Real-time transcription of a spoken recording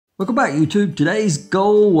Welcome back, YouTube. Today's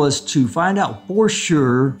goal was to find out for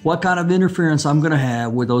sure what kind of interference I'm going to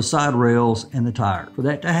have with those side rails and the tire. For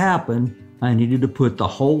that to happen, I needed to put the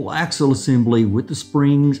whole axle assembly with the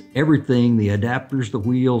springs, everything, the adapters, the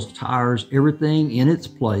wheels, tires, everything in its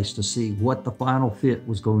place to see what the final fit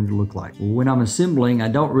was going to look like. When I'm assembling, I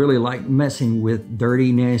don't really like messing with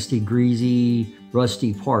dirty, nasty, greasy,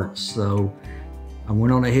 rusty parts. So I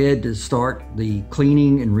went on ahead to start the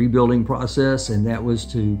cleaning and rebuilding process, and that was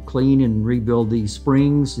to clean and rebuild these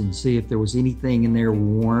springs and see if there was anything in there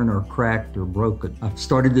worn or cracked or broken. I've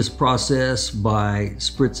started this process by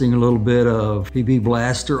spritzing a little bit of PB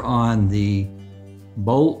Blaster on the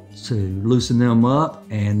bolt to loosen them up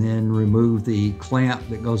and then remove the clamp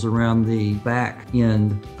that goes around the back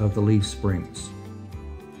end of the leaf springs.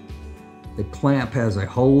 The clamp has a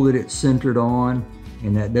hole that it's centered on,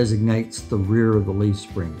 and that designates the rear of the leaf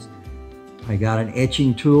springs. I got an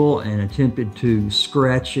etching tool and attempted to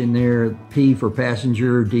scratch in there P for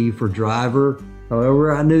passenger, D for driver.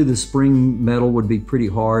 However, I knew the spring metal would be pretty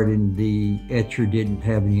hard and the etcher didn't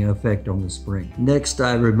have any effect on the spring. Next,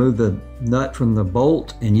 I removed the nut from the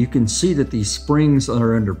bolt, and you can see that these springs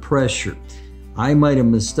are under pressure. I made a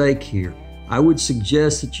mistake here. I would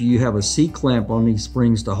suggest that you have a C-clamp on these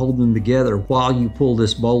springs to hold them together while you pull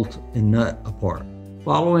this bolt and nut apart.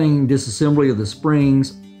 Following disassembly of the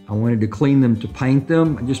springs, I wanted to clean them to paint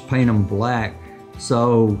them. I just paint them black.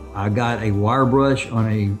 So I got a wire brush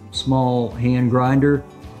on a small hand grinder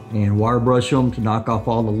and wire brush them to knock off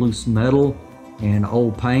all the loose metal and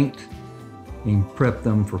old paint and prep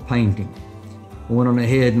them for painting. I went on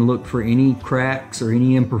ahead and looked for any cracks or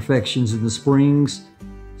any imperfections in the springs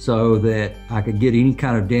so that I could get any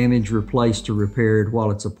kind of damage replaced or repaired while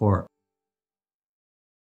it's apart.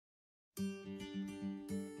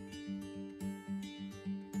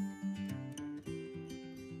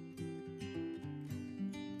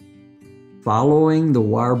 Following the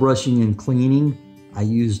wire brushing and cleaning, I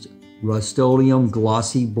used Rust-Oleum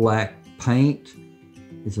glossy black paint.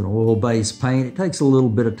 It's an oil-based paint. It takes a little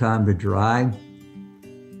bit of time to dry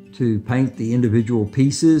to paint the individual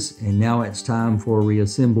pieces, and now it's time for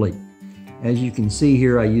reassembly. As you can see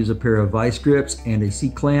here, I use a pair of vice grips and a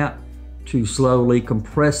C-clamp to slowly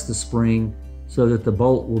compress the spring so that the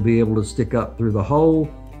bolt will be able to stick up through the hole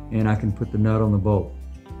and I can put the nut on the bolt.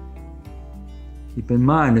 Keep in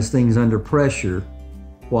mind this thing's under pressure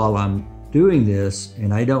while I'm doing this,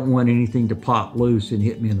 and I don't want anything to pop loose and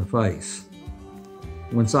hit me in the face.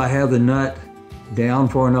 Once I have the nut down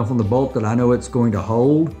far enough on the bolt that I know it's going to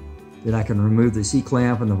hold, then I can remove the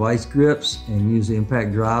C-clamp and the vice grips and use the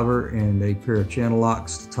impact driver and a pair of channel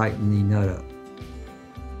locks to tighten the nut up.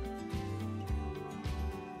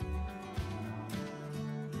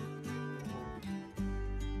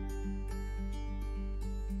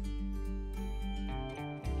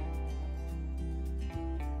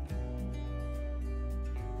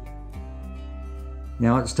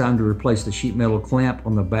 Now it's time to replace the sheet metal clamp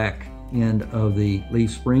on the back end of the leaf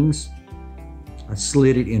springs. I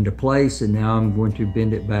slid it into place, and now I'm going to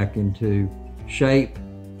bend it back into shape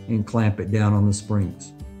and clamp it down on the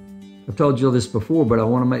springs. I've told you this before, but I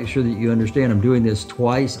want to make sure that you understand I'm doing this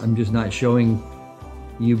twice. I'm just not showing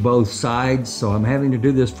you both sides, so I'm having to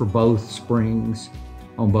do this for both springs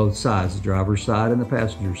on both sides, the driver's side and the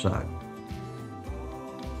passenger side.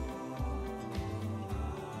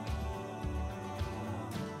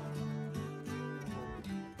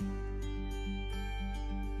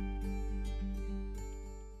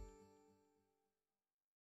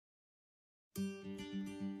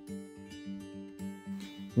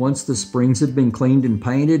 Once the springs have been cleaned and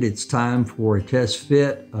painted, it's time for a test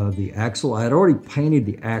fit of the axle. I had already painted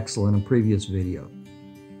the axle in a previous video.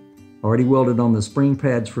 Already welded on the spring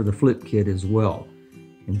pads for the flip kit as well.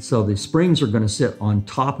 And so the springs are going to sit on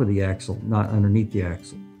top of the axle, not underneath the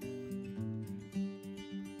axle.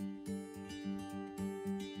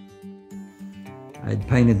 I had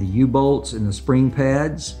painted the U-bolts and the spring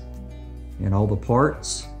pads and all the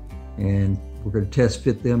parts, and we're going to test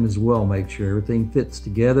fit them as well, make sure everything fits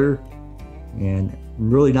together, and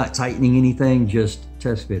I'm really not tightening anything, just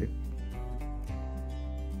test fit it.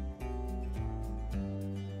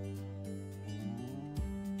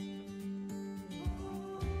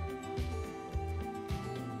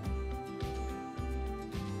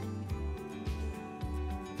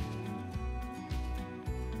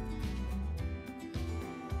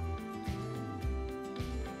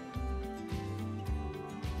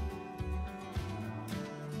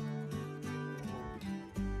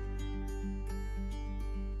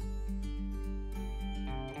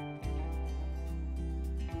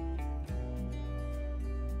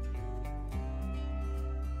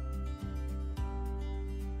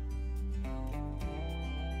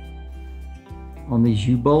 on these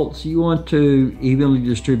U-bolts, you want to evenly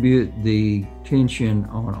distribute the tension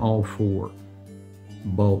on all 4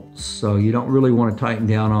 bolts. So you don't really want to tighten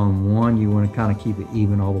down on one, you want to kind of keep it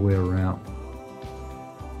even all the way around.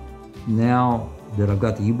 Now that I've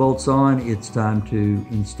got the U-bolts on, it's time to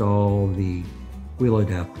install the wheel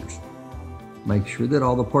adapters. Make sure that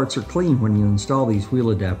all the parts are clean when you install these wheel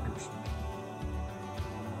adapters.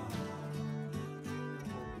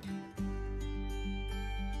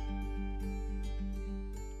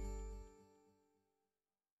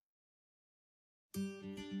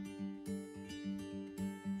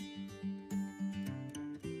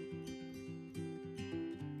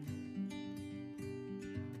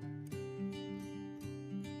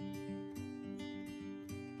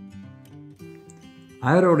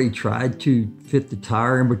 I had already tried to fit the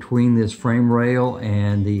tire in between this frame rail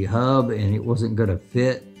and the hub, and it wasn't going to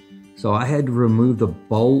fit. So I had to remove the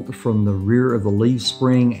bolt from the rear of the leaf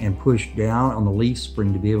spring and push down on the leaf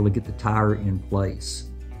spring to be able to get the tire in place.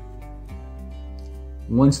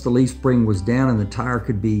 Once the leaf spring was down and the tire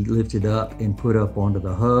could be lifted up and put up onto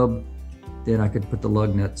the hub, then I could put the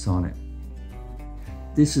lug nuts on it.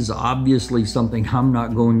 This is obviously something I'm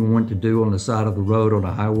not going to want to do on the side of the road on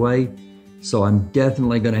a highway. So I'm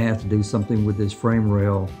definitely going to have to do something with this frame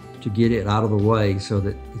rail to get it out of the way so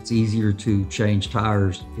that it's easier to change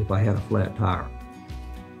tires if I had a flat tire.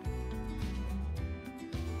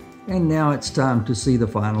 And now it's time to see the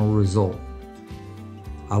final result.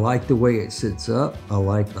 I like the way it sits up. I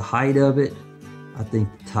like the height of it. I think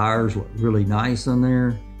the tires look really nice on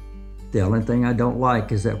there. The only thing I don't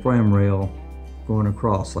like is that frame rail going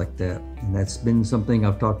across like that. And that's been something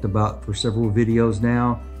I've talked about for several videos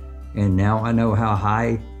now. And now I know how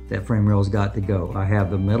high that frame rail's got to go. I have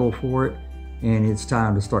the metal for it, and it's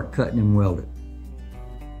time to start cutting and welding.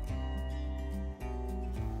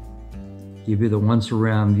 Give you the once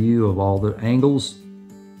around view of all the angles,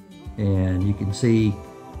 and you can see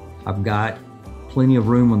I've got plenty of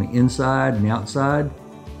room on the inside and outside.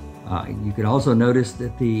 You can also notice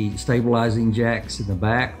that the stabilizing jacks in the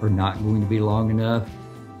back are not going to be long enough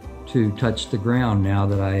to touch the ground now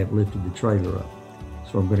that I have lifted the trailer up.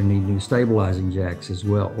 So I'm going to need new stabilizing jacks as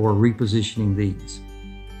well, or repositioning these.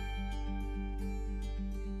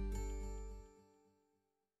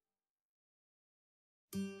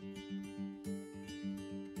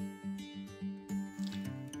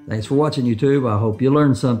 Thanks for watching, YouTube. I hope you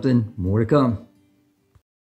learned something. More to come.